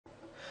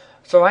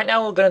So right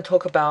now we're going to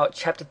talk about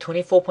chapter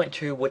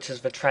 24.2, which is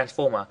the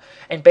transformer.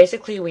 And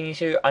basically we need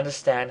to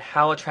understand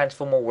how a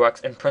transformer works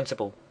in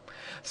principle.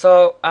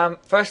 So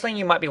first thing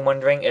you might be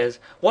wondering is,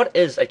 what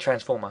is a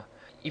transformer?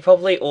 You've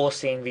probably all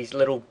seen these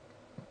little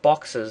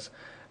boxes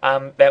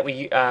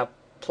that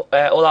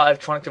all our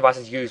electronic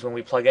devices use when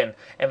we plug in.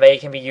 And they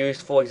can be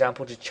used, for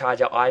example, to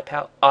charge our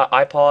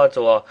iPods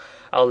or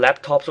our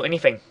laptops or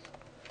anything.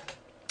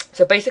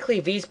 So basically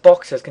these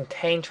boxes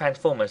contain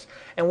transformers,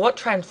 and what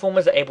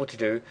transformers are able to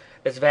do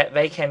is that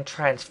they can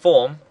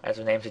transform, as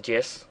the name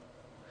suggests,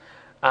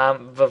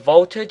 the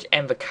voltage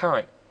and the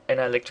current in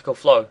an electrical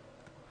flow.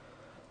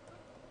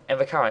 The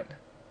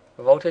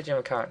voltage and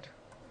the current,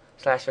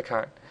 slash the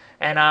current.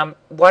 And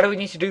why do we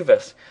need to do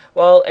this?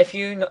 Well, if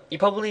you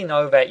probably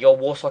know that your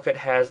wall socket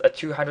has a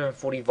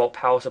 240 volt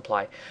power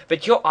supply,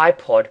 but your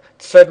iPod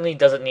certainly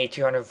doesn't need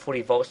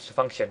 240 volts to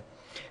function.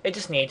 It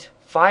just needs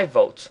 5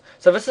 volts.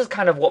 So this is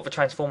kind of what the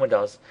transformer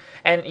does.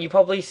 And you've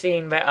probably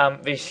seen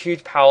that these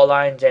huge power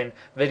lines and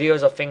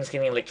videos of things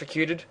getting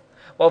electrocuted.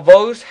 Well,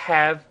 those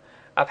have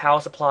a power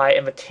supply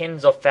in the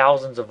tens of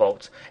thousands of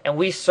volts, and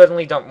we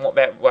certainly don't want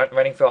that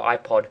running through our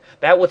iPod.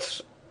 That would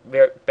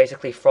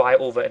basically fry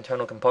all the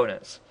internal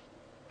components.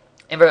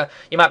 And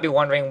you might be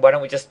wondering, why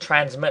don't we just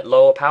transmit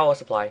lower power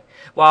supply?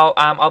 Well,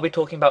 I'll be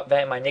talking about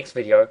that in my next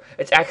video.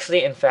 It's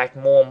actually, in fact,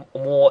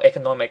 more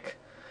economically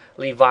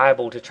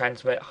viable to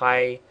transmit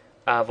high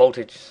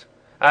voltage,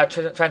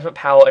 transmit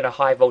power in a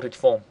high voltage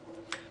form.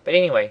 But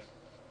anyway,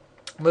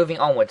 moving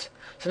onwards.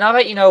 So now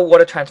that you know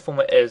what a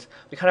transformer is,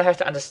 we kind of have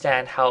to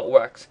understand how it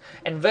works.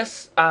 And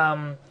this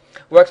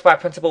works by a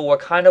principle we're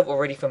kind of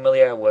already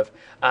familiar with,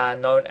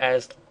 known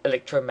as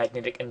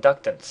electromagnetic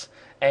inductance.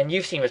 And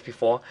you've seen this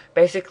before.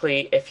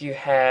 Basically, if you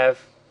have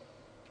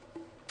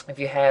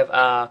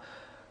a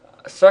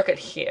circuit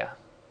here,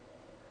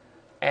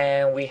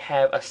 and we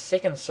have a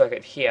second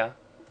circuit here,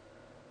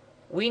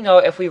 we know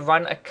if we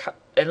run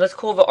and let's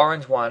call the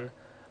orange one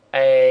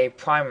the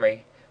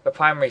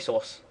primary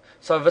source.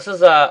 So this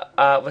is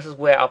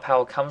where our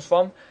power comes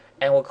from,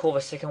 and we'll call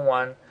the second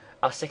one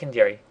our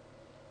secondary.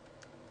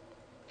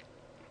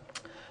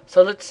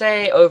 So let's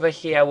say over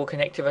here we'll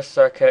connect to the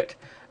circuit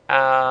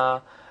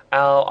our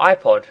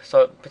iPod.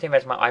 So pretend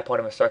that's my iPod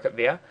in the circuit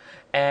there,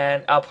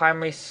 and our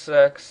primary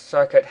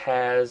circuit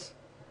has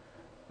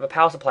the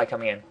power supply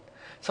coming in.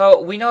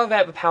 So we know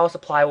that the power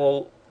supply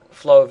will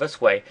flow this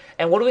way.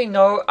 And what do we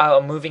know a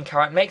moving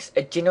current makes?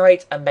 It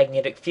generates a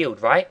magnetic field,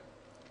 right?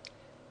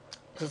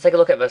 So let's take a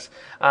look at this.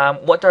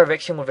 What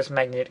direction would this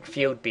magnetic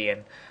field be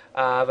in?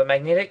 The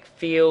magnetic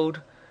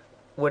field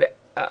would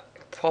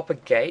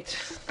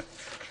propagate.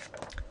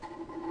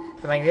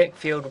 The magnetic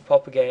field would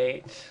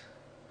propagate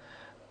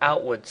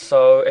outwards.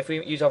 So if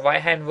we use our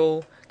right hand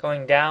rule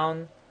going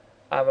down,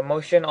 the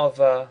motion of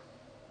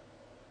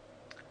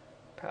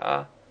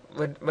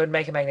would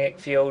make a magnetic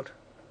field.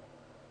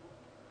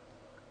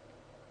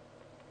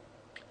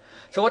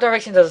 So what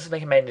direction does this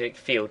make a magnetic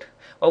field?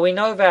 Well, we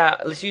know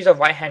that, let's use our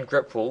right hand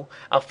grip rule,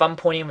 our thumb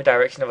pointing in the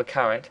direction of a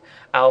current,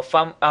 our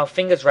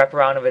fingers wrap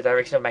around in the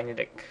direction of a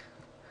magnetic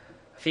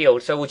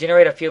field, so we'll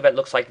generate a field that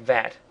looks like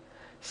that.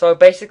 So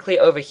basically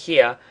over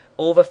here,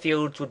 all the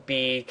fields would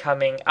be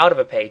coming out of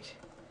a page,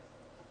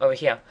 over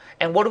here.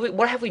 And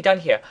what have we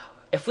done here?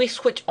 If we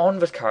switch on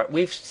this current,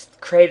 we've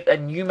created a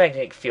new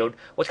magnetic field,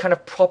 which kind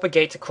of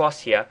propagates across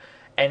here,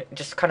 and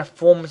just kind of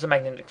forms a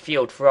magnetic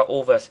field throughout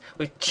all this.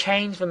 We've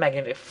changed the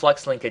magnetic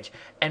flux linkage,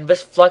 and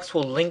this flux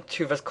will link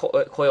to this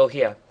coil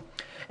here.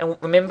 And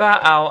remember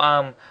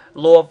our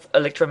law of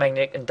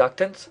electromagnetic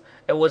inductance?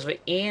 It was the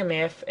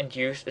EMF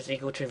induced is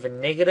equal to the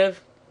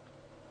negative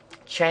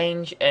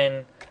change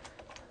in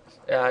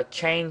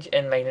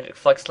magnetic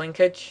flux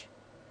linkage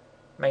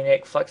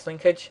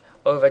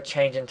over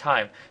change in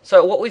time.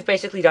 So what we've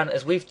basically done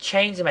is we've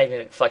changed the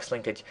magnetic flux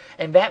linkage,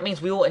 and that means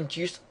we will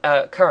induce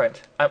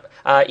current,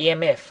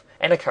 EMF,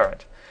 and a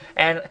current.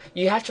 And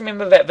you have to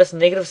remember that this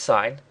negative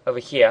sign over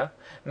here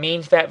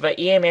means that the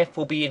EMF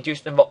will be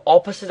induced in the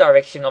opposite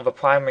direction of the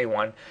primary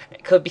one,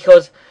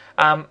 because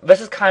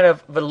this is kind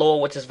of the law,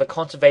 which is the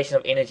conservation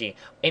of energy.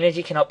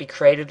 Energy cannot be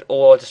created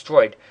or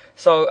destroyed.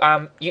 So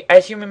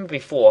as you remember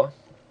before,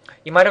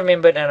 you might have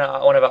remembered in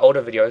one of our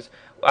older videos,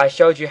 I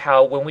showed you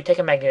how when we take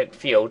a magnetic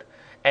field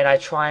and I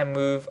try and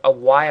move a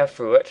wire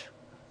through it,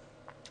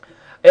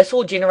 this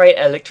will generate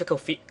an electrical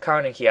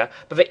current in here,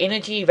 but the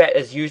energy that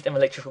is used in the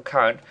electrical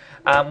current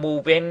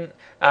will then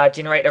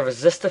generate a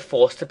resistive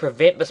force to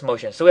prevent this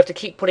motion. So we have to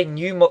keep putting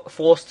new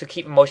force to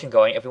keep the motion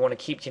going if we want to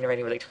keep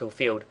generating the electrical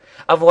field.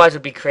 Otherwise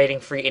we'd be creating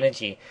free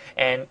energy,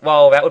 and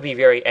while that would be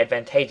very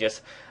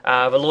advantageous,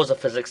 the laws of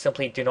physics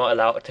simply do not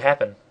allow it to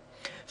happen.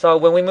 So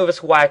when we move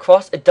this wire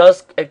across,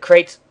 it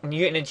creates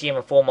new energy in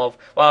the form of,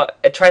 well,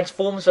 it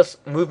transforms this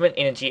movement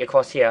energy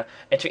across here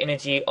into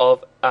energy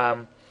of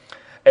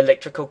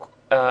electrical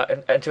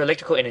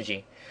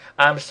energy.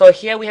 So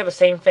here we have the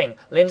same thing.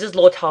 Lenz's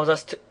law tells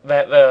us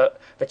that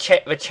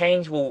the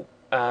change will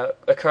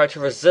occur to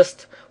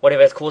resist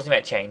whatever is causing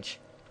that change.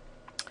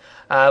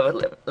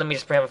 Let me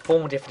just bring up a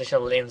formal definition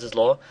of Lenz's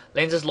law.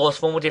 Lenz's law's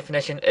formal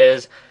definition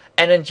is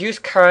an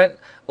induced current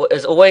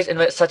is always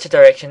in such a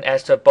direction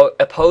as to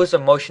oppose the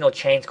motion or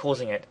change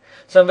causing it.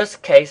 So in this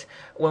case,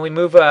 when we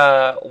move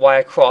a wire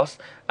across,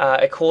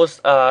 it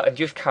caused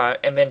induced current,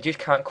 and the induced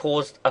current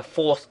caused a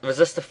force,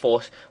 resistive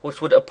force,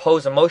 which would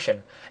oppose the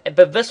motion.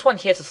 But this one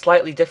here is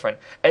slightly different.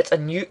 It's a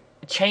new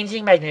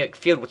changing magnetic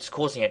field which is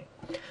causing it.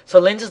 So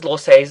Lenz's law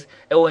says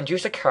it will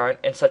induce a current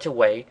in such a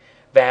way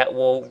that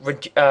will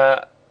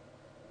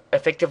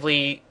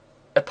effectively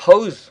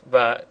oppose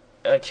the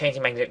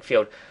changing magnetic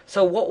field.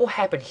 So what will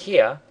happen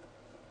here?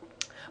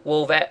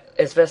 Well,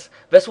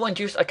 this will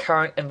induce a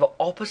current in the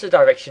opposite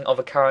direction of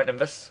a current in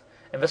this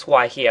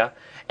wire here.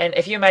 And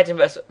if you imagine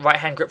this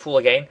right-hand grip rule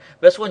again,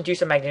 this will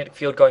induce a magnetic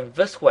field going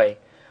this way,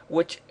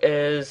 which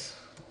is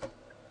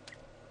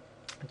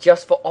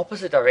just the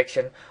opposite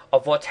direction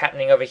of what's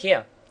happening over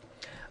here,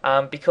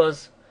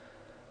 because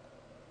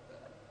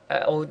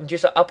or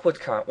induce an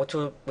upward current, which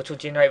will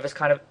generate this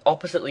kind of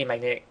opposite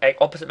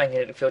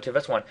magnetic field to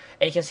this one.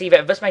 And you can see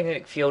that this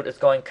magnetic field is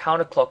going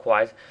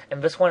counterclockwise,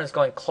 and this one is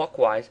going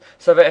clockwise,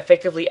 so they're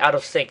effectively out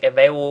of sync, and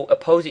they will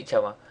oppose each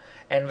other.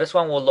 And this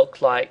one will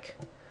look like,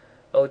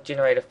 it'll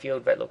generate a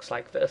field that looks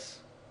like this,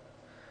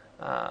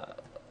 looks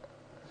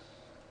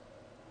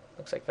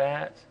like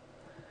that.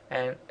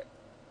 And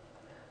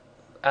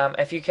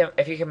if you can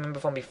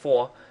remember from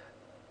before,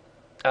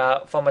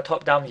 from a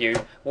top-down view,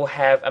 we'll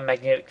have a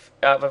magnetic.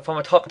 From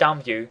a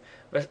top-down view,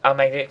 our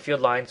magnetic field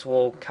lines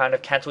will kind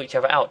of cancel each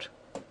other out.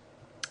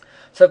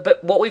 So,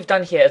 but what we've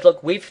done here is,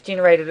 look, we've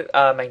generated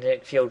a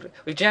magnetic field.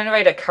 We've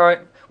generated a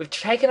current. We've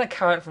taken a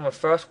current from a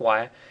first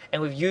wire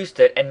and we've used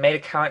it and made a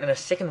current in a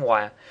second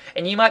wire.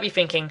 And you might be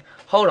thinking,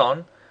 hold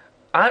on,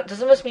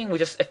 doesn't this mean we're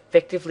just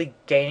effectively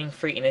gaining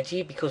free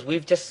energy because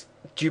we've just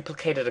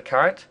duplicated a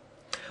current?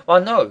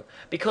 Well, no,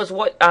 because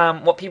what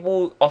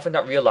people often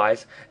don't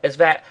realize is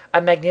that a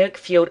magnetic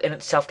field in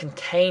itself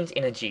contains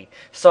energy.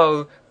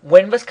 So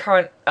when this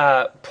current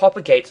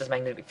propagates this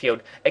magnetic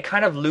field, it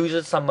kind of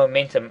loses some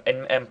momentum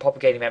in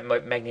propagating that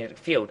magnetic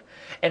field.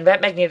 And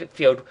that magnetic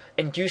field,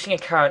 inducing a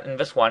current in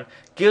this one,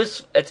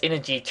 gives its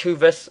energy to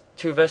the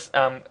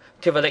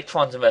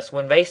electrons in this.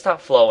 When they start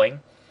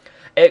flowing,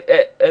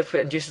 it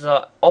induces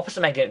an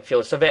opposite magnetic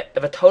field, so that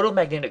the total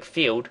magnetic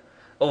field,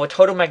 or the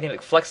total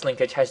magnetic flux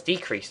linkage, has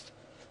decreased.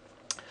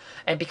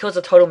 And because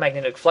the total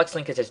magnetic flux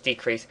linkage has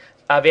decreased,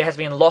 there has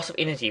been loss of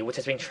energy, which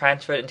has been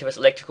transferred into this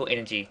electrical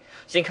energy.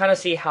 So you can kind of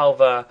see how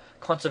the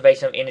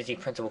conservation of energy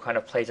principle kind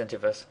of plays into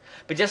this.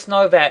 But just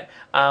know that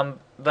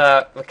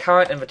the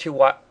current in the two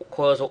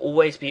coils will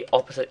always be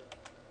opposite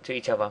to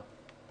each other.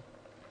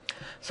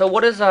 So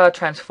what does a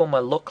transformer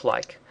look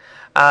like?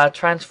 A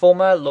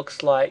transformer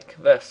looks like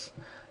this.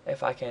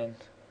 If I can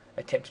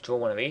attempt to draw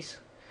one of these.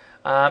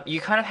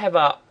 You kind of have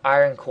an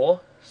iron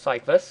core, just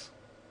like this.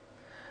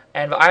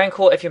 And the iron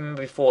core, if you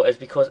remember before, is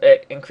because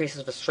it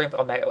increases the strength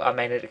of a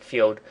magnetic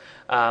field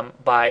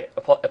by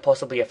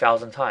possibly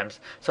 1,000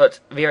 times. So it's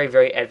very,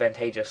 very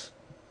advantageous.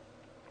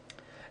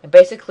 And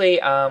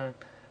basically, it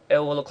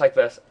will look like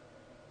this.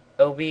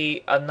 It will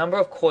be a number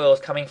of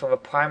coils coming from a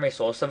primary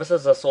source. So this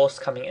is the source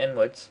coming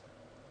inwards,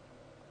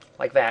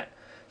 like that.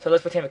 So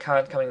let's pretend the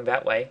current's coming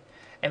that way.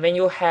 And then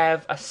you'll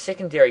have a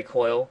secondary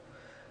coil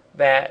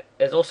that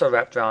is also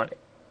wrapped around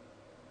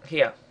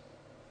here.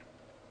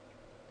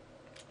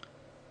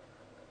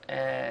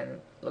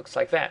 And looks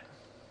like that.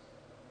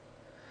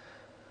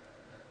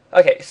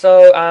 Okay,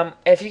 so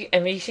if you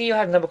see, you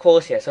have a number of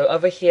coils here. So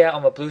over here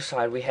on the blue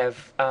side we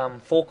have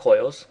 4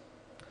 coils,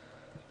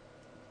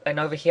 and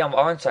over here on the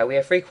orange side we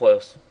have 3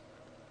 coils.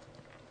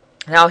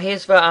 Now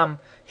here's the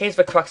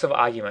crux of the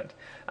argument.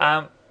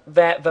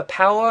 That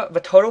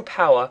the total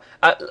power,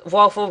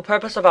 well, for the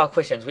purpose of our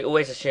questions, we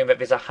always assume that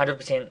there's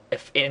 100%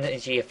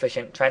 energy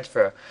efficient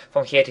transfer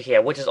from here to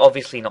here, which is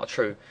obviously not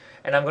true.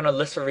 And I'm going to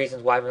list the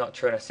reasons why we're not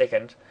true in a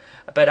second.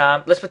 But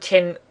let's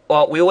pretend,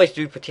 well, we always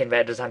do pretend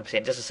that it is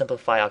 100%, just to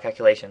simplify our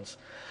calculations.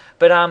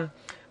 But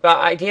the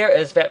idea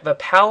is that the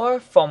power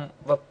from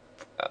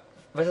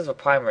this is the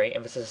primary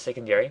and this is the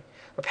secondary.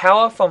 The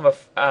power from the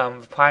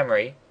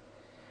primary,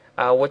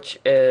 which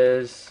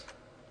is,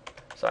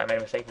 sorry, I made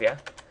a mistake here.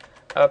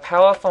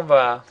 Power from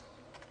the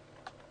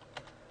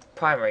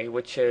primary,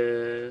 which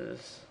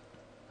is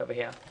over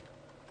here.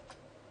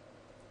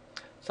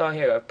 So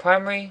here we go,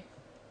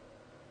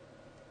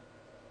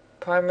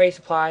 primary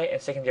supply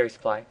and secondary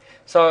supply.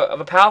 So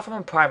the power from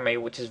the primary,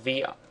 which is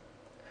V1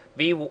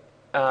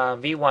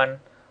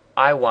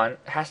 I1,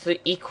 has to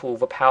equal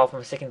the power from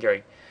the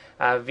secondary,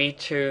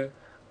 V2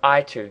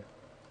 I2.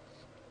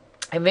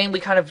 And then we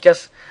kind of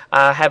just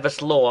have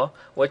this law,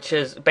 which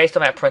is based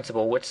on that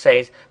principle, which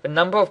says the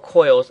number of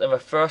coils in the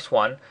first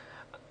one,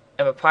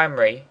 in the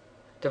primary,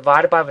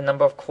 divided by the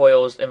number of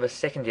coils in the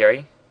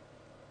secondary,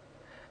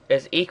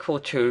 is equal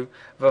to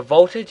the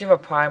voltage in the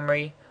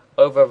primary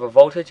over the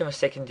voltage in the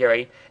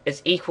secondary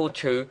is equal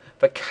to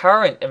the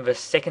current in the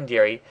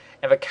secondary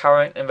and the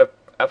current in the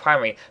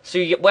primary. So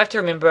what you have to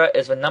remember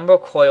is the number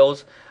of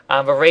coils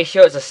The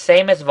ratio is the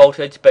same as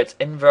voltage, but it's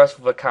inverse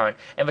with the current.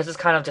 And this is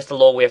kind of just a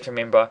law we have to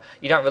remember.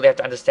 You don't really have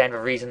to understand the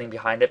reasoning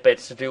behind it, but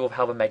it's to do with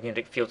how the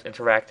magnetic fields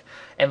interact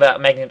and the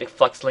magnetic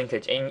flux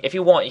linkage. And if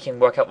you want, you can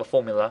work out the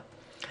formula,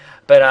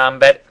 but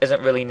that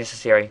isn't really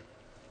necessary.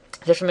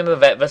 Just remember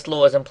that this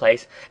law is in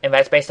place, and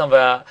that's based on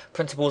the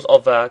principles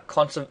of the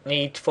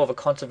need for the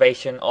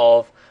conservation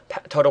of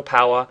total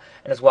power,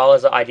 and as well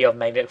as the idea of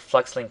magnetic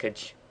flux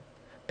linkage,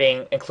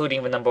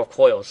 including the number of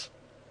coils.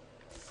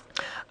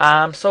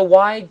 So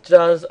why is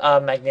there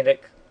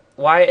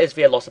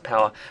a loss of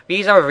power?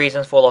 These are the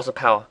reasons for loss of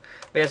power.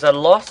 There's a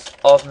loss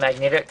of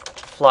magnetic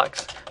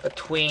flux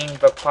between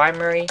the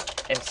primary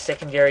and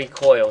secondary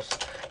coils.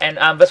 And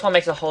this one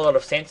makes a whole lot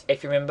of sense.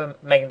 If you remember,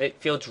 magnetic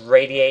fields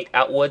radiate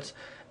outwards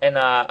in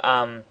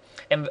a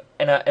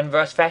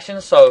inverse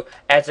fashion. So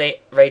as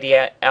they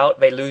radiate out,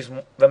 they lose,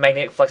 the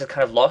magnetic flux is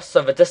kind of lost.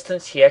 So the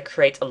distance here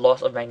creates a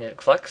loss of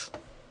magnetic flux.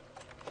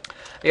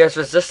 There's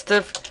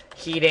resistive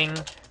heating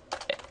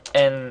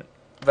in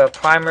the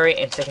primary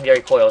and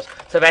secondary coils.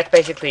 So that's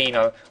basically,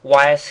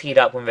 wires heat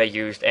up when they're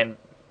used, and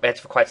that's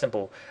quite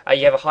simple.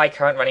 You have a high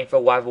current running through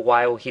a wire, the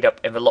wire will heat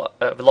up, and the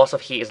loss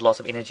of heat is loss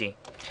of energy.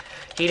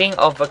 Heating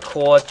of the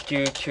core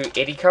due to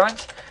eddy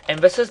currents, and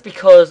this is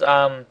because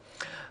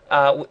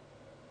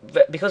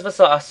this is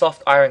a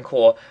soft iron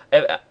core,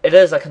 it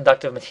is a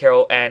conductive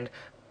material, and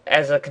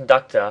as a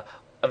conductor,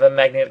 the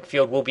magnetic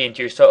field will be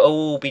induced, so it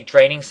will be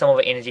draining some of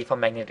the energy from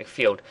magnetic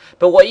field.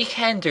 But what you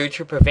can do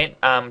to prevent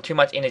too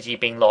much energy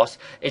being lost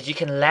is you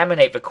can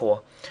laminate the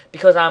core,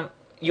 because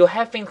you'll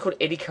have things called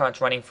eddy currents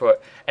running through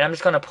it. And I'm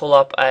just going to pull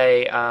up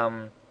a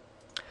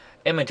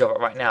image of it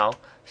right now,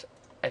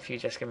 if you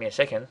just give me a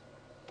second.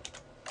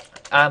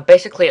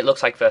 Basically it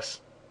looks like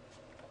this.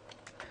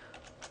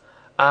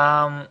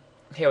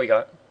 Here we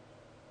go.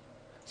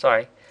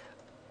 Sorry,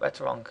 that's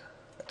the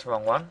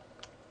wrong one.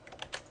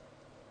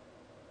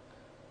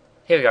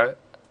 Here we go.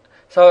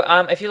 So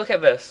if you look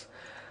at this,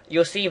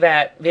 you'll see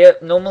that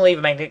normally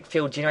the magnetic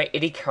field generates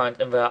eddy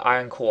current in the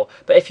iron core.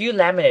 But if you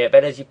laminate it,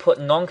 that is, you put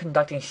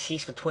non-conducting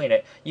sheets between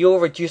it, you'll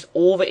reduce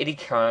all the eddy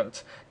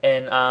current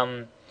in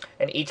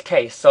each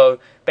case. So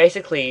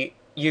basically,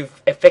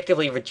 you've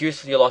effectively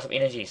reduced your loss of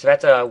energy. So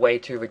that's a way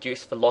to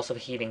reduce the loss of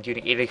heating due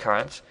to eddy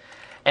currents.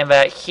 And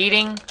the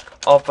heating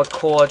of the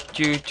core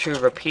due to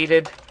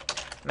repeated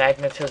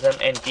magnetism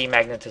and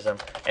demagnetism.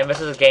 And this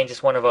is again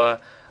just one of the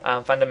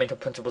fundamental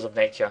principles of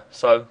nature.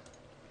 So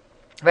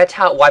that's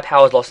why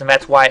power is lost, and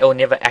that's why it will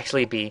never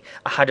actually be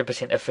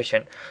 100%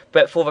 efficient.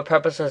 But for the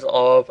purposes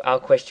of our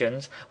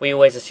questions, we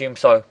always assume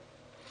so.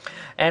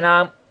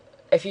 And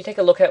if you take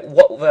a look at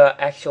what the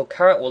actual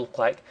current will look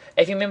like,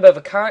 if you remember, the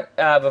current,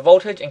 the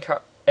voltage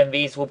and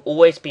these will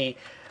always be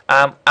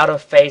out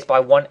of phase by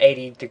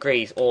 180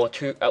 degrees, or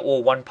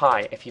 1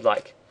 pi, if you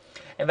like.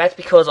 And that's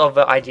because of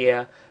the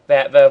idea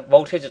that the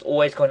voltage is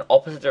always going in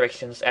opposite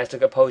directions as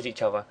to oppose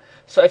each other.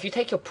 So if you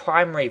take your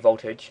primary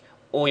voltage,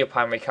 or your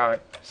primary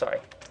current, sorry,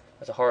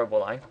 that's a horrible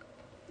line.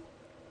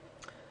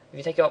 If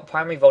you take your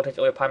primary voltage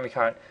or your primary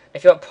current,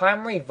 if your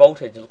primary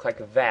voltage looks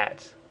like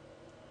that,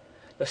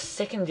 your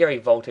secondary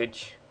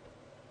voltage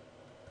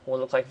will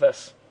look like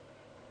this.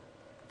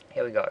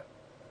 Here we go.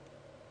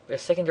 Your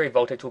secondary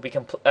voltage will be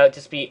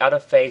just be out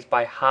of phase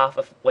by half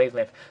a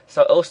wavelength.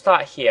 So it'll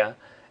start here,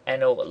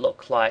 and it'll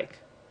look like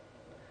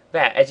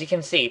that, as you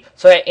can see.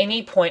 So at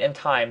any point in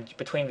time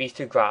between these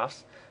two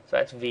graphs, so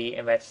that's V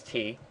and that's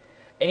T,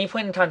 any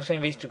point in time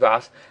between these two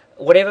graphs,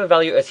 whatever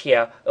value is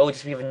here, it will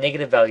just be the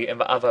negative value in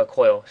the other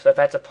coil. So if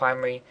that's a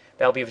primary,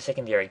 that'll be the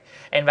secondary.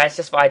 And that's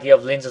just the idea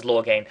of Lenz's law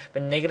again.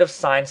 The negative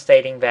sign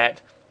stating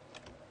that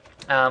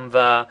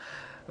the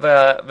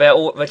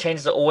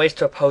changes are always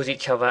to oppose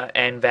each other,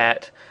 and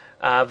that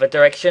the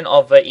direction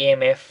of the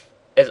EMF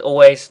is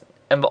always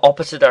in the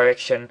opposite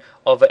direction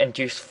of the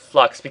induced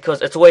flux,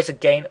 because it's always a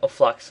gain of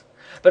flux.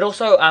 But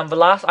also, the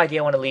last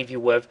idea I want to leave you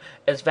with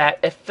is that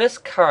if this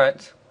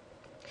current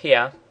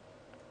here,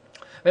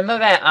 remember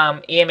that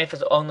EMF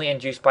is only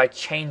induced by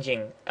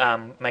changing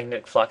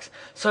magnetic flux.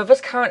 So if this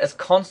current is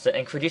constant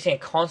and producing a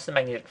constant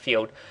magnetic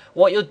field,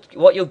 what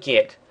you'll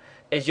get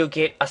is you'll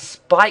get a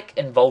spike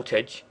in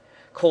voltage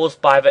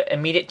caused by the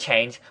immediate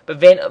change, but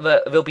then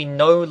there'll be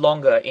no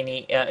longer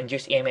any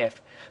induced EMF.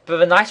 But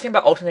the nice thing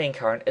about alternating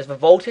current is the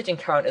voltage and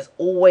current is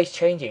always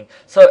changing,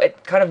 so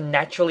it kind of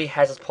naturally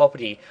has this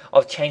property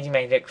of changing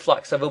magnetic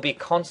flux, so there'll be a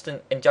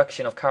constant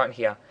induction of current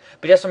here.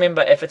 But just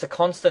remember, if it's a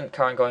constant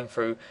current going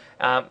through,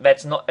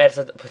 that's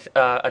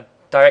a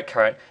direct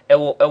current, it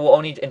will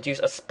only induce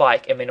a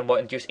spike, and then it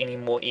won't induce any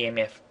more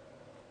EMF.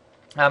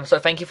 So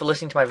thank you for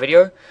listening to my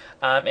video,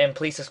 and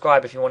please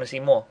subscribe if you want to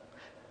see more.